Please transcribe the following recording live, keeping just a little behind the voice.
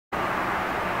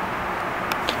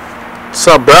What's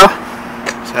up, bro?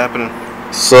 What's happening?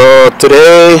 So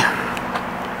today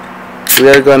we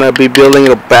are gonna be building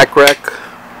a back rack.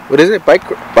 What is it? Bike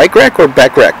rack or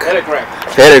back rack? Headache rack.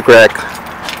 Headache rack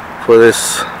for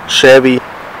this Chevy.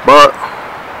 But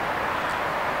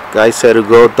guy said to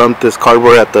go dump this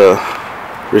cardboard at the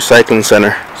recycling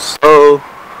center. So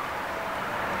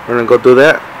we're gonna go do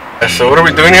that. So what are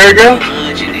we doing here again?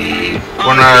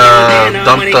 We're gonna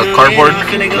dump the cardboard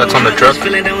that's on the truck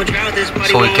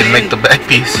so we can make the back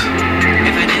piece.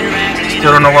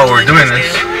 Still don't know why we're doing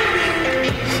this.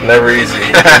 It's never easy.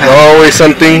 There's always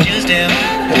something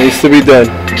that needs to be done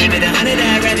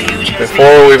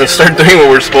before we even start doing what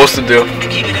we're supposed to do. It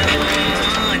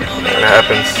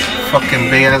happens. Fucking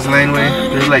big ass laneway.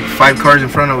 There's like 5 cars in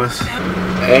front of us.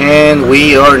 and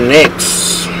we are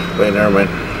next. Wait, never mind.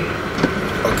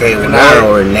 Okay, well, now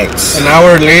we're next. An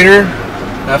hour later,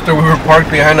 after we were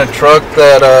parked behind a truck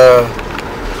that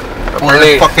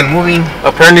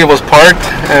apparently was parked,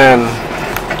 and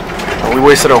we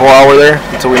wasted a whole hour there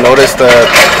until we noticed that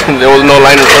there was no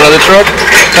line in front of the truck.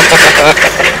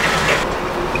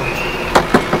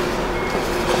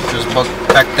 Just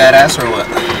back that ass or what?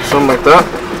 Something like that.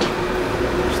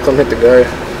 Just don't hit the guy.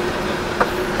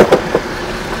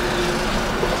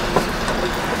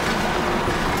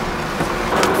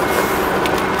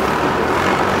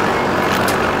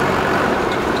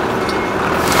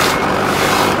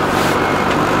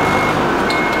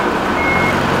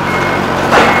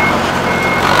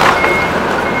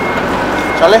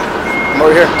 Charlie, I'm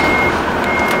over here.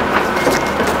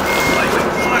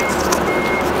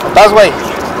 That way.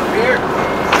 Here.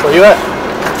 Where you at?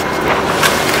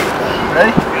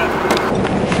 Ready?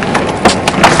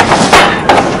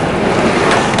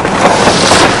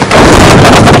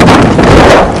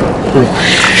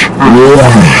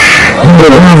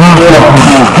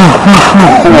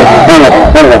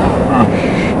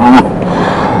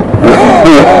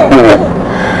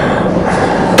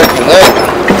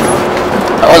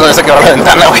 Vamos a ver si quedó la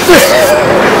ventana, güey.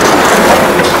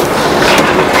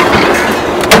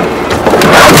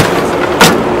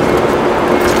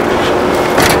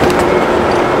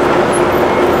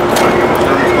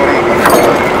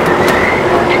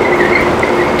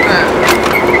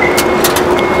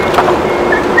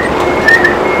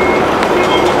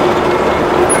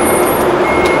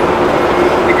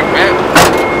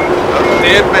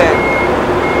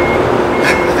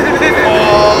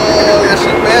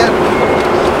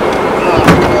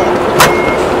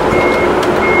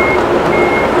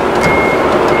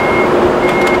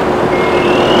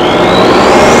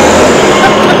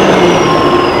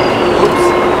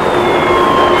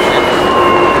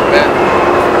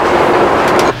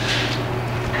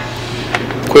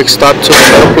 Quick stop to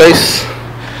another place.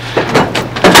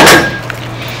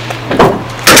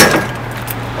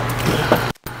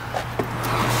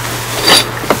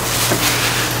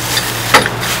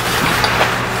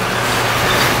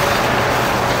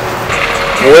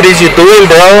 What is you doing,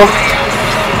 bro?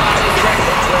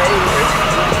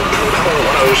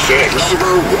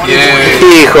 Yeah.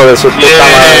 Hijo de su puta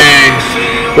madre.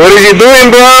 What is you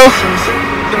doing, bro?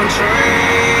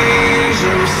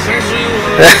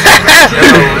 What the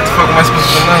fuck am I supposed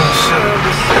to do now? Shit.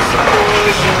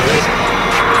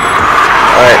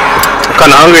 Alright, I'm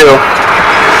kinda hungry though.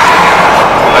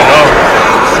 I know.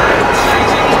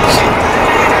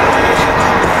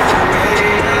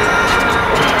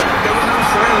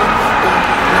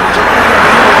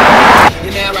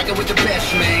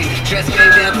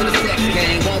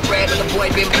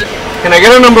 Can I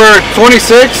get a number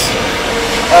 26?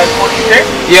 26?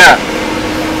 Yeah.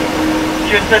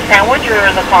 Just the sandwich or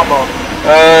the combo?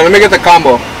 Let me get the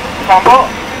combo. Combo?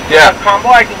 Yeah. The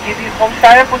combo, I can give you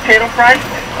home-style potato fries,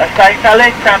 a side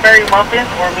salad, cranberry muffins,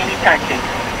 or mini pancakes.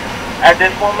 At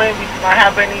this moment, we do not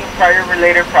have any prior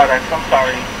related products. I'm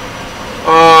sorry.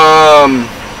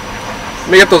 Let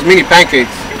me get those mini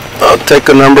pancakes. I'll take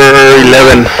a number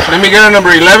 11. Let me get a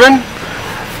number 11.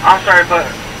 I'm sorry, but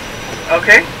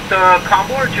okay. The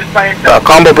combo or just by itself?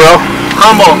 Combo, bro.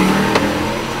 Combo.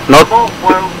 No, Combo,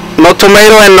 well, no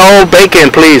tomato and no bacon,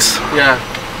 please. Yeah.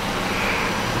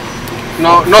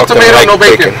 No Fucking tomato, like no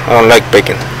bacon. I don't like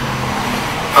bacon.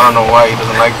 I don't know why he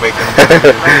doesn't like bacon. no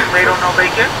tomato, no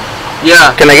bacon?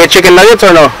 Yeah. Can I get chicken nuggets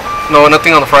or no? No,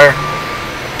 nothing on the fryer.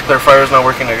 Their fryer's not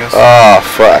working, I guess. Oh,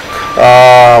 fuck.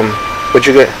 What'd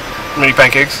you get? Mini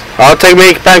pancakes. I'll take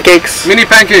mini pancakes. Mini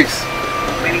pancakes.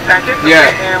 Mini pancakes? Yeah.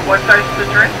 Okay. And what size is the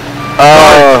drink?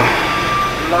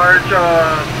 Large,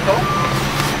 Coke?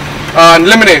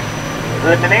 Lemonade.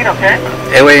 Lemonade, okay.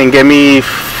 Anyway, and get me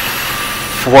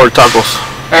 4 tacos.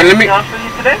 And let me Anything else for you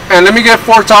today? get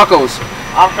 4 tacos.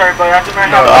 I'm sorry, but I do not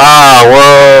have. Ah,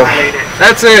 well.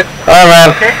 That's it. Alright,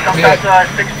 man. Okay, sometimes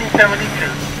 1672.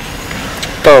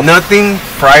 So, Nothing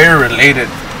fryer related.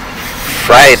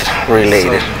 fried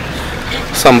related.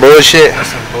 Some bullshit. That's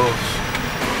some bullshit.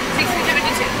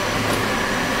 1672.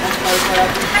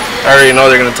 I already know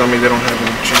they're gonna tell me they don't have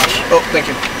any change. Oh, thank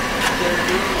you.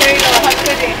 There you go. Have a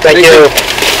good day. Thank you.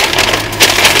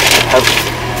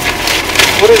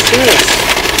 What is this?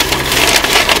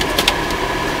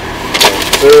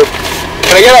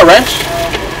 Can I get a wrench?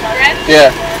 Red? Yeah.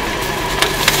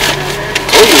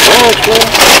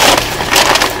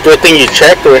 Good thing you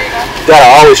checked it. You gotta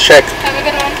always check. Have a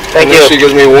good one. Thank And then you. she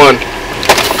gives me one.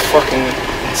 Fucking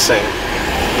insane.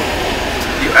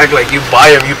 You act like you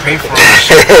buy them, you pay for them.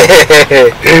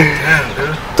 Damn,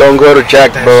 dude. Don't go to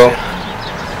Jack, bro.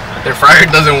 Their fryer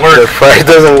doesn't The work. fry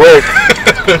doesn't work.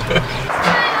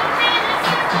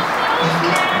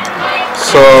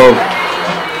 So,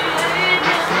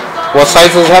 what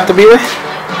size does it have to be with?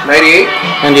 98?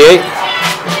 98.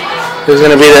 This is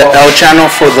gonna be the L channel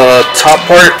for the top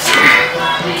part. 8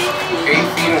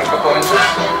 feet and a couple inches?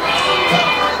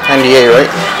 98, right?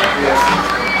 Yeah.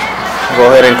 Go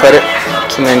ahead and cut it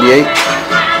to 98.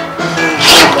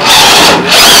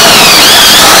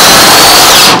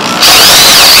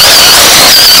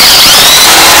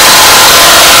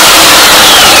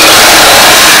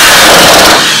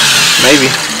 Maybe.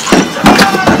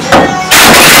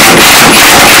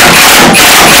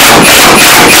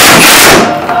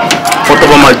 Both of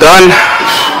them are done.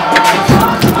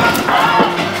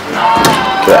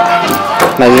 Yeah.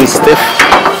 Nice and stiff.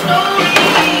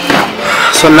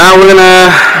 So now we're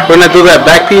gonna do that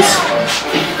back piece.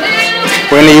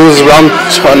 We're gonna use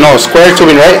square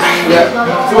tubing, right? Yeah,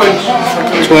 2 inch.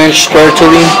 2-inch square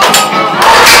tubing.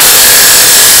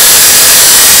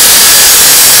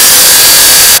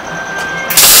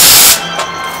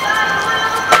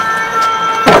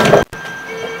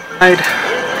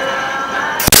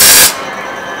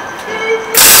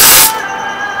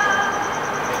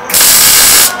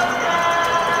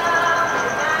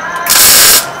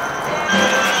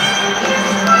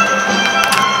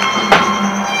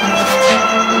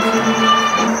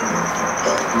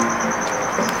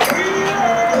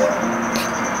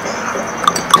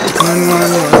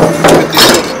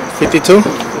 $52.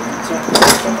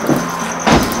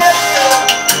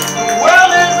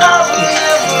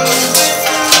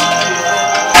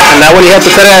 And that one you have to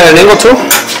cut it at an angle too?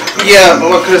 Yeah, I'm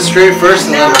gonna cut it straight first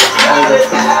and then.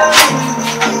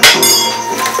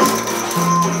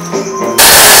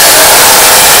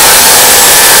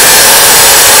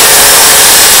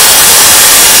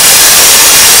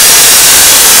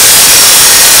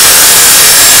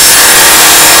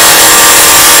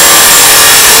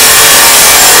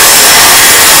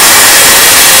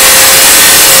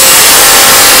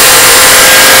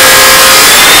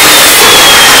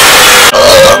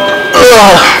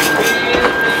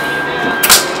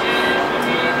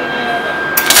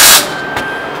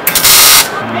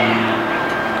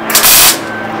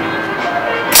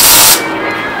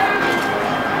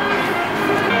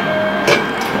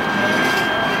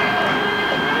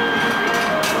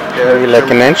 Maybe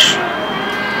like an inch,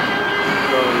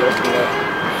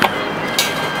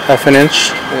 half an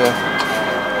inch. Yeah.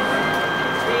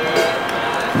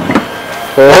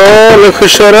 Oh, look who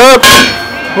showed up!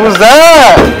 Who's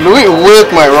that? Louis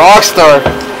with my rock star.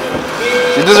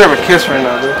 You deserve a kiss right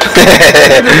now, dude.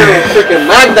 You deserve a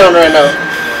freaking knockdown right now.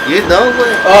 You know,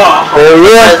 güey. Oh Eso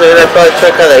yeah. era toda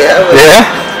chueca de allá, güey. Yeah.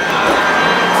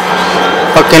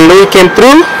 Fucking Louis came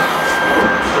through.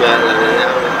 Ya, la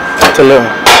verdad, güey. It's a little.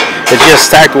 It's just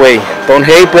stacked way. Don't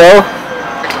hate, bro.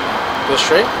 Go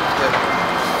straight?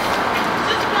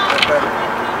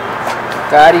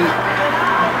 Got it.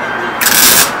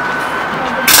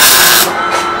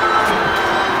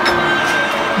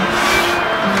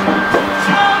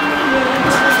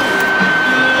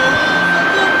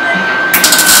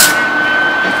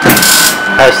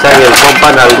 Hashtag el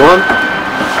compa nalgón.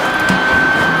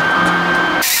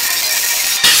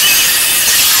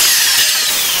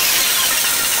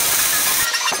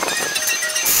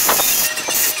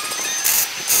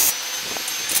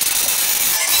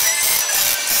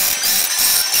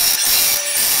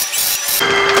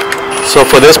 So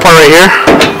for this part right here,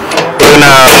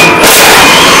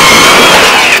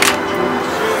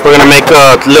 we're gonna make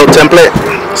a little template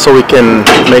so we can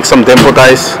make some dimple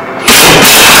dies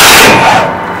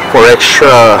for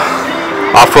extra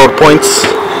off-road points.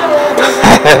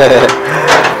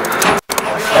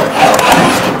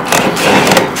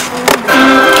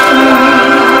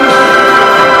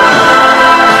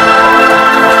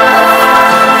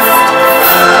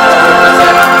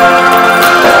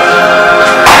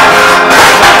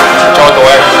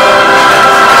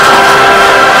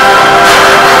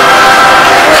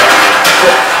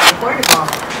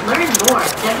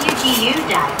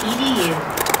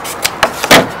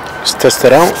 Test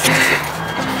it out.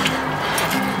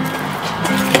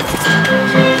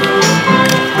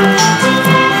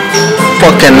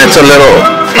 Fucking, it's a little.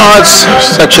 No, it's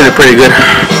actually pretty good.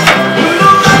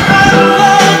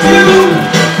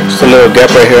 Just a little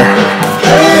gap right here.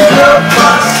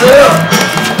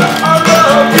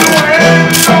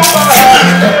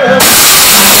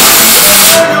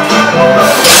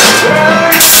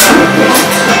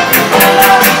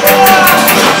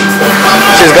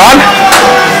 She's gone?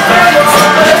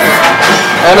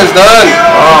 And it's done.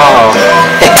 Oh.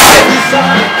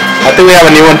 I think we have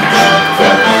a new one.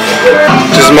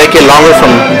 Just make it longer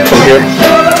from here.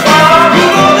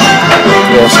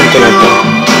 Yeah, something like that.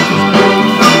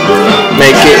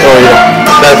 Make it, oh yeah.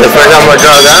 That's the first time I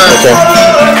draw that. Okay.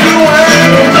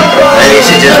 And it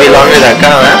should just be longer than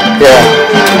acá, huh? Yeah.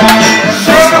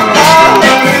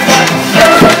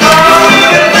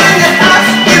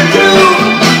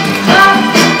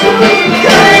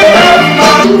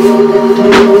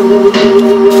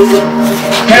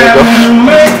 There you go.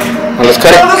 Now let's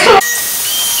cut it.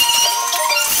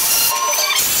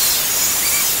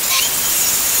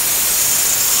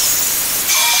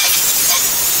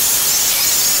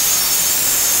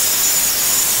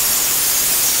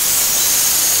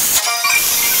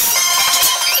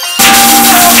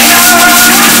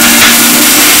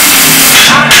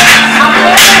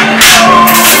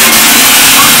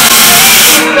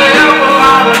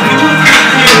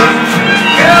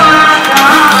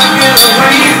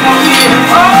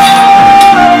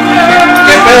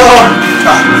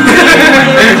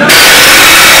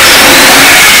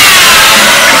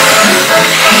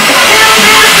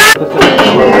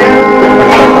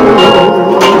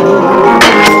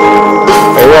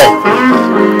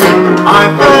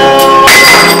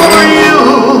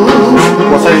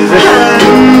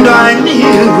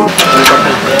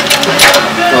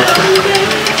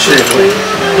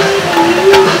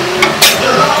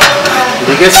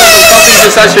 You get some puppies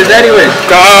besides your daddy with?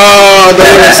 God, don't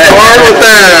even start with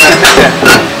that.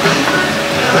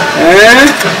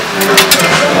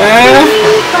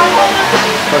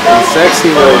 Fucking sexy,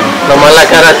 güey. Nomás la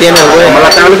cara tiene, güey. Nomás la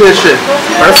cara, look at this shit.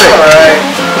 Perfect. Alright.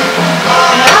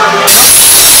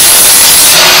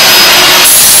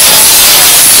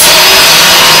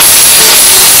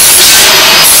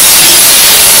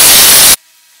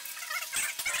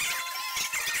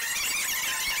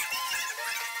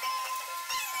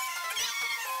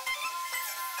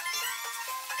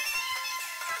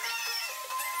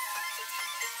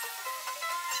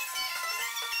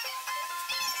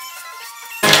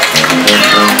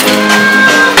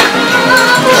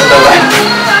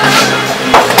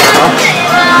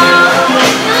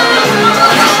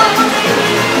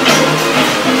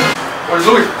 Where's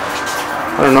Louis?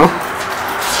 I don't know.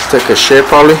 Take a shit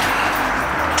probably.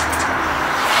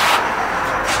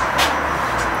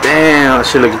 Damn, that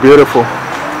shit looks beautiful.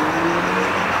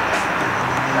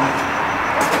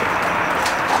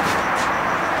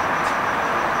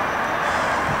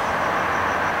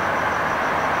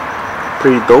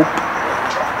 Pretty dope.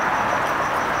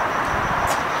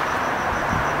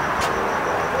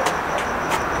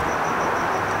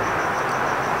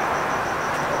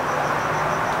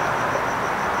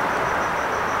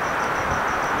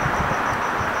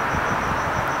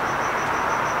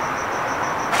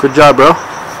 Good job, bro.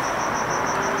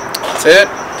 That's it.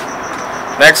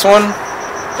 Next one.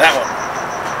 That one.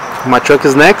 My truck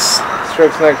is next.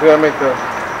 Stripes next. We gotta make the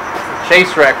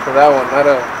chase rack for that one.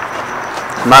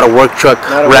 Not a work truck.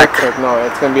 Not a rack. work truck. No,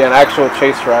 it's gonna be an actual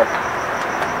chase rack.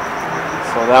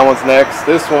 So that one's next.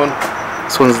 This one.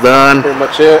 This one's done. Pretty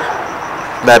much it.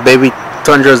 That baby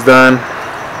Tundra's done.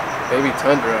 Baby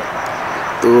Tundra.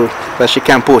 Dude, that shit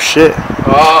can't pull shit.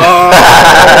 Oh.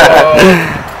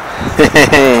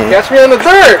 Catch me on the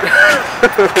dirt.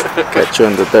 Got you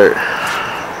in the dirt.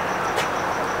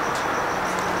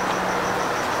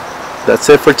 That's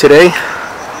it for today.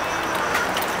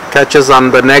 Catch us on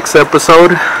the next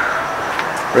episode.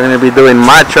 We're gonna be doing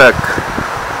my truck.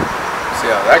 See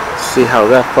how that goes. See how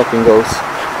that fucking goes.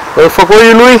 Where the fuck were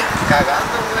you, Louis?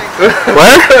 Cagando, güey.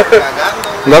 Where?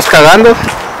 Cagando. ¿Los cagando?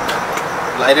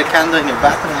 Light a candle in your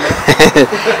bathroom, man.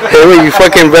 Hey, wait, you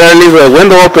fucking better leave the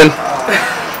window open.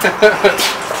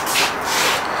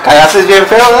 Cagaste bien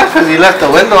feo, ¿verdad? Because you left the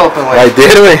window open, güey. I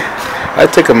did, wey. I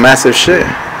took a massive shit.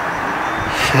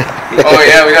 Oh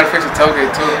yeah, we gotta fix the tailgate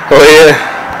too. Oh yeah.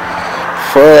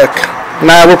 Fuck.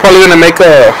 Nah, we're probably gonna make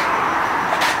a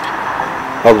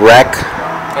rack.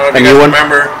 I don't know if A you new guys one?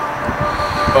 remember,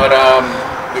 but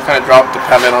we kind of dropped the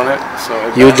pellet on it, so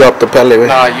it You bent. dropped the pellet, wey.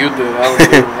 Nah, you did. That was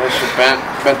you. That shit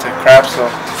bent to crap. So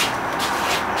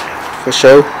For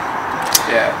sure.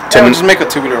 Yeah. Till- Just make a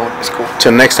tubular one. It's cool.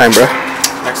 Till next time, bro.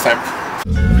 Next time.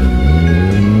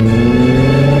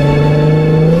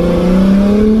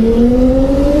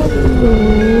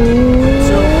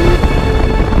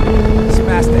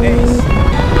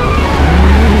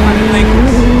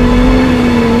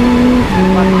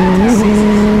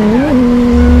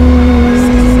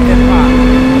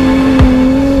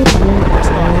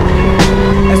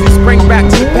 Back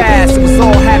to the past, it was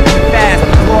all happening fast.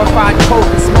 Glorified coke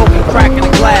and smoking crack in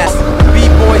the glass.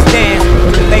 B-boys dance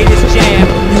to the latest jam.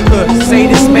 You could say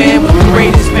this man was the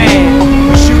greatest fan.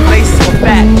 The shoelaces were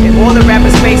fat and all the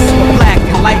rappers' faces were black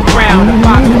and light brown. The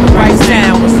box with the right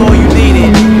sound was all you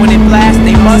needed. When it blasts,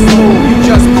 they must move. You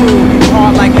just prove you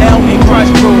hard like hell and crush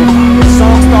through. The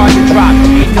song started to drop.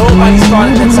 Ain't nobody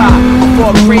started the top.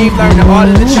 Before Cream learned the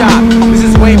art of the chop. This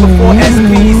is way before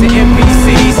SPs and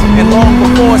MPCs and long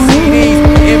before CDs,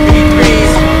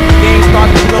 MP3s. Games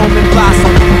started to bloom and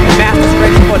blossom. The master's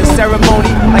ready for the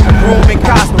ceremony like a groom in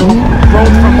costume.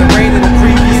 Growth from the rain of the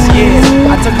previous years.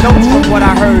 I took notes from what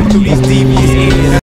I heard through these devious ears.